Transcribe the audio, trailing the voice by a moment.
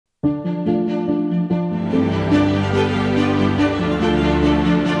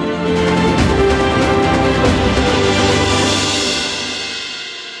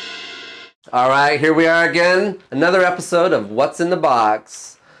All right, here we are again. Another episode of What's in the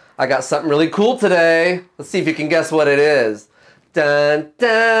Box. I got something really cool today. Let's see if you can guess what it is. Dun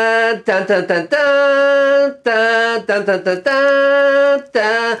dun dun dun dun dun dun dun dun dun dun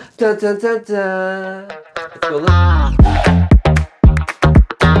dun dun dun dun. Let's go look.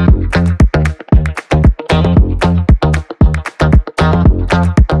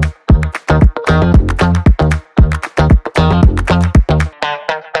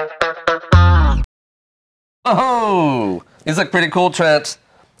 Oh, these look pretty cool, Trent.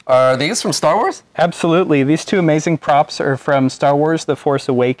 Are these from Star Wars? Absolutely. These two amazing props are from Star Wars: The Force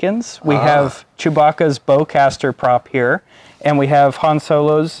Awakens. We have Chewbacca's Bowcaster prop here, and we have Han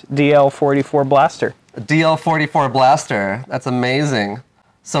Solo's DL-44 blaster. A DL-44 blaster. That's amazing.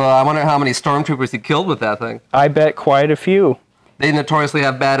 So I wonder how many stormtroopers he killed with that thing. I bet quite a few. They notoriously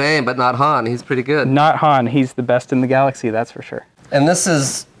have bad aim, but not Han. He's pretty good. Not Han. He's the best in the galaxy, that's for sure. And this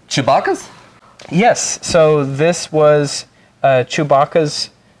is Chewbacca's? Yes. So this was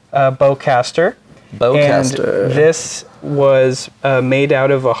Chewbacca's Bowcaster. Bowcaster. And this was made out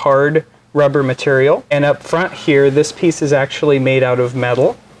of a hard rubber material. And up front here, this piece is actually made out of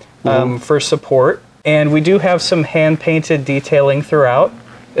metal for support. And we do have some hand-painted detailing throughout,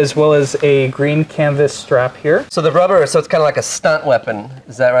 as well as a green canvas strap here. So the rubber, so it's kind of like a stunt weapon,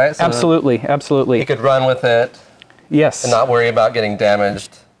 is that right? So Absolutely, absolutely. he could run with it. Yes. And not worry about getting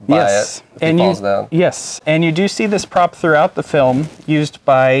damaged by it if he falls down. Yes, and you do see this prop throughout the film, used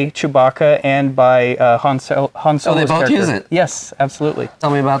by Chewbacca and by Han Solo's Oh, they both character. use it? Yes, absolutely. Tell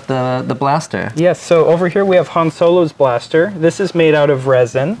me about the blaster. Yes, so over here we have Han Solo's blaster. This is made out of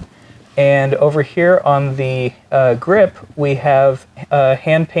resin. And over here on the grip, we have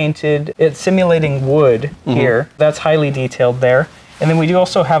hand-painted, it's simulating wood here. That's highly detailed there. And then we do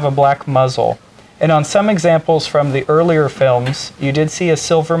also have a black muzzle. And on some examples from the earlier films, you did see a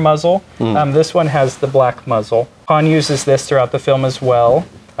silver muzzle. This one has the black muzzle. Han uses this throughout the film as well,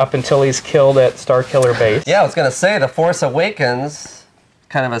 up until he's killed at Starkiller Base. Yeah, I was going to say, The Force Awakens,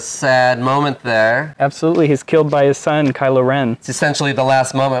 kind of a sad moment there. Absolutely, he's killed by his son, Kylo Ren. It's essentially the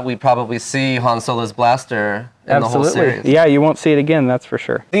last moment we probably see Han Solo's blaster in the whole series. Yeah, you won't see it again, that's for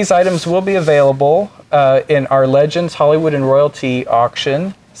sure. These items will be available in our Legends Hollywood and Royalty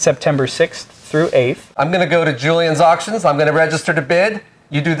auction, September 6th through 8th. I'm going to go to Julien's auctions. I'm going to register to bid.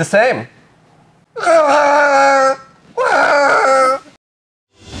 You do the same.